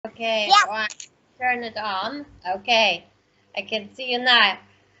Okay, Yep. Bawang, turn it on. Okay, I can see you now.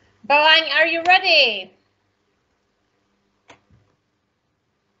 Bawang, are you ready?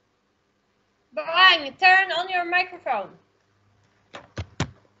 Bawang, turn on your microphone.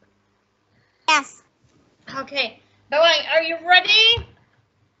 Yes. Okay, Bawang, are you ready?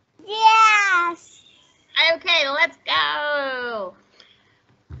 Yes. Okay, let's go.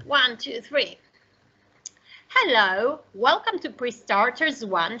 1, 2, 3. Hello, welcome to Pre-Starters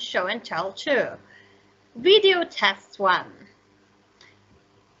 1 Show and Tell 2. Video Test 1.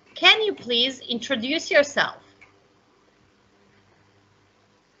 Can you please introduce yourself?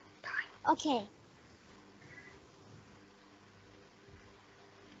 Okay.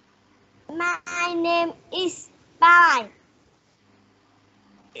 My name is Bye.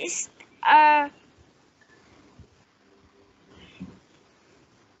 It's 7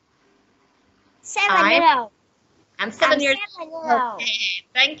 years old. I'm 7 years old. Okay,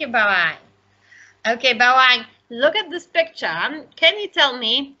 thank you, Bawang. Okay, Bawang, look at this picture. Can you tell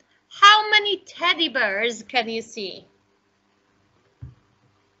me how many teddy bears can you see?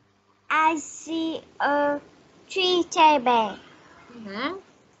 I see 3 teddy bears.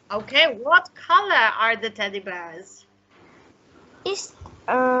 Okay, what color are the teddy bears? It's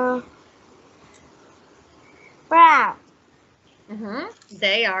brown.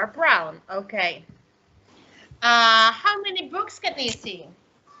 They are brown. Okay. How many books can you see?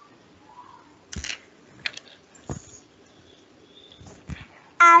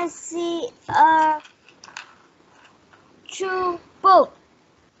 I see 2 books.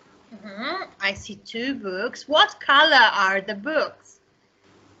 I see 2 books. What color are the books?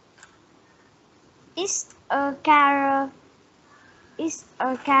 It's a color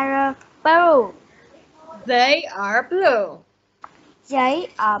blue. They are blue. They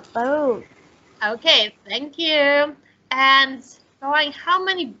are blue. Okay, thank you. And Bawang, how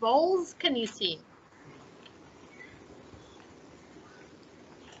many bowls can you see?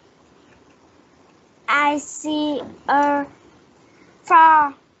 I see 4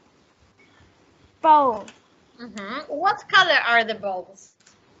 bowls. What color are the bowls?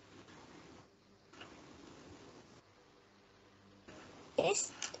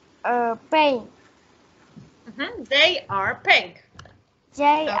 It's pink. They are pink.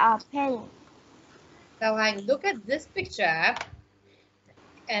 They are pink. Bawang, look at this picture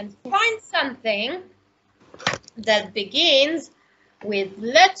and find something that begins with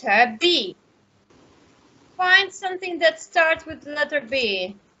letter B. Find something that starts with letter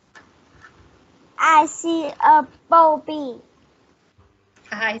B. I see a bee.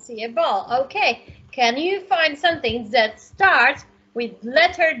 I see a ball. Okay. Can you find something that starts with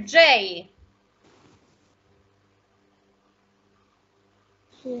letter J?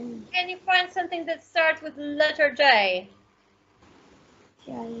 Can you find something that starts with letter J?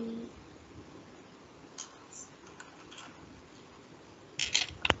 J.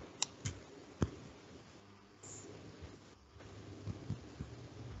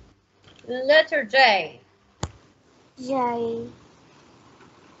 Letter J. J.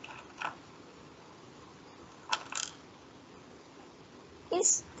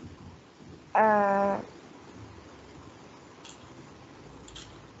 It's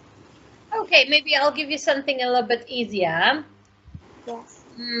Okay, maybe I'll give you something a little bit easier. yes.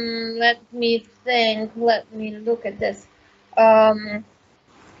 Let me think. Let me look at this. Can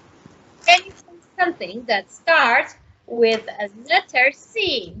you find something that starts with a letter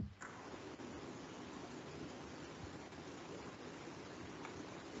C?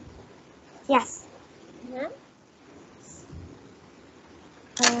 Yes.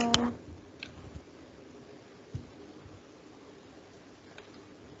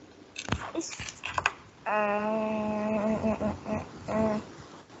 It's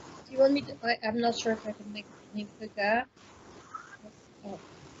Do you want me to? I'm not sure if I can make it any bigger. Oh.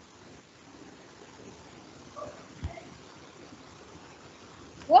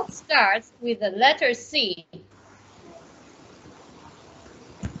 What starts with the letter C?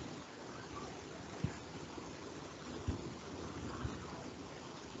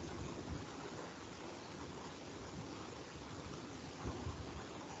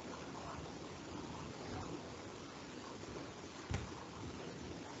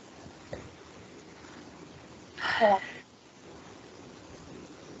 Oh.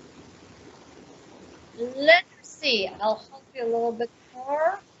 Letter C. I'll help you a little bit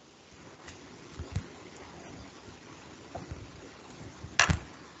more.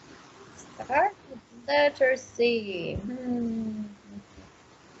 Start with letter C.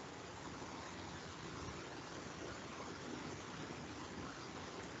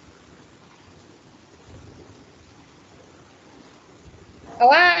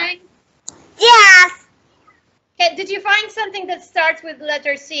 Bawang. Okay, did you find something that starts with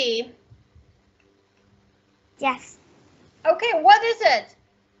letter C? Yes. Okay, what is it?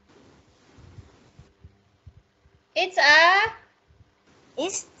 It's a...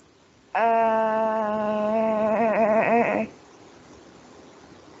 It's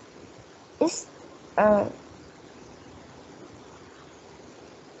it's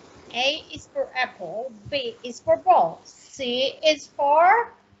A is for apple, B is for ball, C is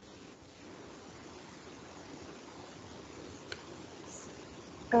for...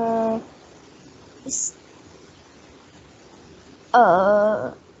 it's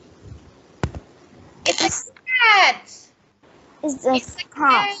It's a cat. it's a It's a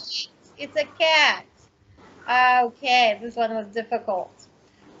cat. cat. It's a cat. Okay, this one was difficult.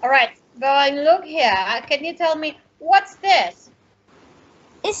 All right, but look here. Can you tell me what's this?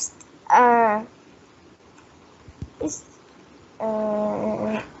 It's it's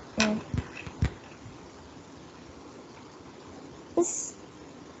it's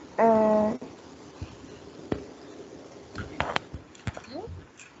Hmm?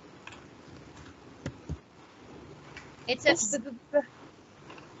 It's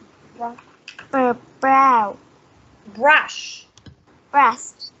a brown brush. brush.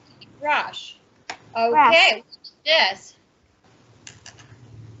 Brush. Okay, what's this?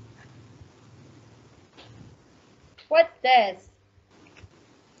 What's this?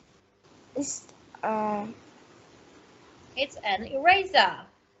 It's It's an eraser.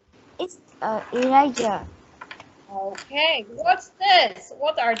 it's eraser. Okay, what's this?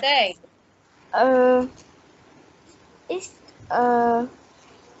 What are they? It's uh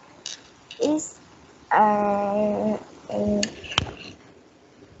it's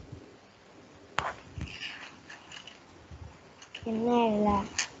cái này là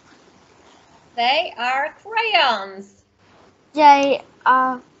They are crayons. they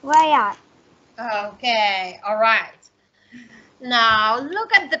are crayon. Okay, all right. Now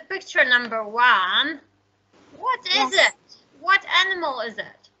look at the picture number 1. What is Yes. it? What animal is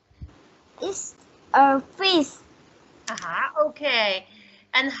it? It's a fish. Okay.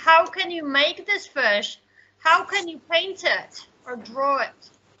 And how can you make this fish? How can you paint it or draw it?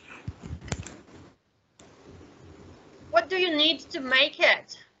 What do you need to make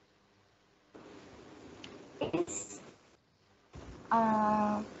it? It's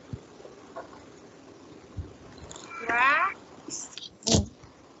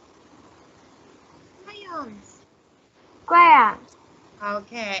Crayons. crayon.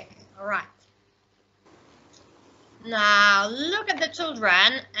 Okay, all right. Now look at the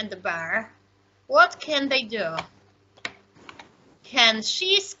children and the bear. What can they do? Can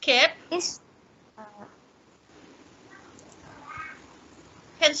she skip? It's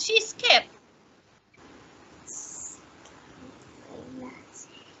Can she skip?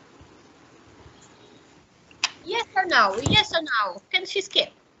 Yes or no? Yes or no? Can she skip?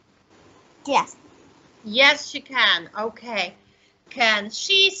 yes. Yes, she can. Okay. Can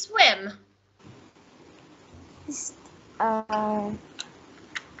she swim? It's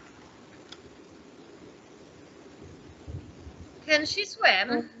Can she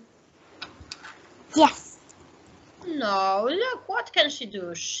swim? yes. No. Look, what can she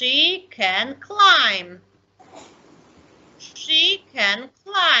do? She can climb. She can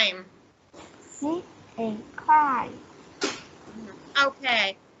climb. She can climb.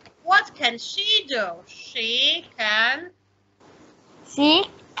 Okay. What can she do? She can... She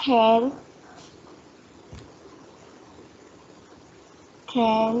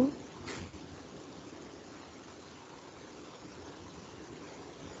can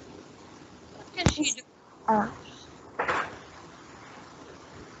What can she do?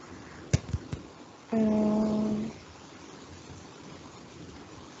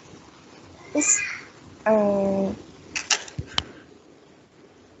 It's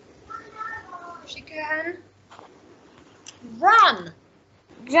She can run.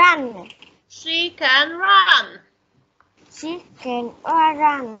 run. She can run. She can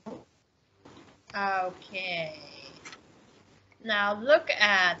run. Okay. Now look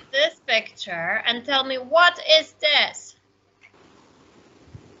at this picture and tell me, what is this?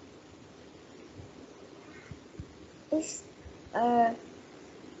 It's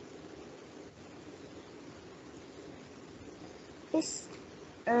it's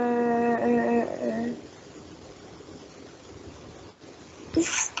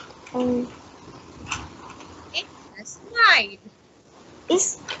it's It's a slide.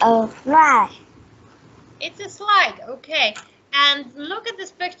 it's a fly. It's a slide, okay. And look at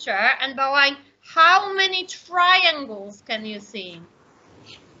this picture and Bawang, how many triangles can you see?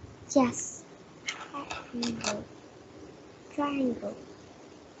 Yes. Triangle. Triangle.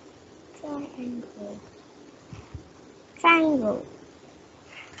 Triangle. triangle.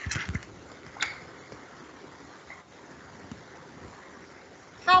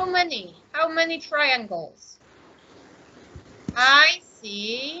 How many triangles?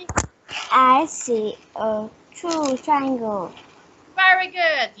 I see a two triangle. Very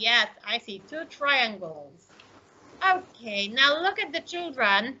good. Yes, I see 2 triangles. Okay, now look at the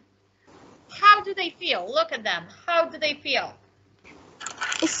children. How do they feel? Look at them. How do they feel?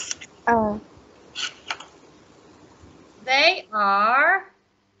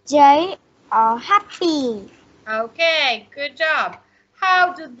 They are happy. okay, good job.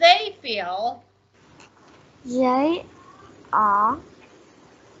 How do they feel? They are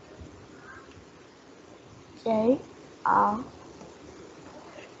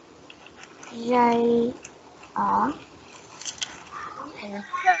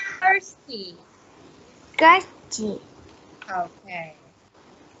Thirsty. thirsty. Okay.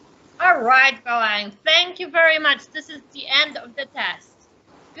 All right, Boang. Thank you very much. This is the end of the test.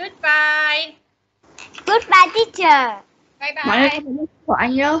 Goodbye. Goodbye, teacher. Bye Mọi bye. người của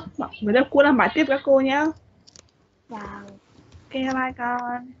anh nhớ. Người ta cô làm bài tiếp các cô nhé. Wow. Ok, bye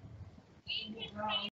con.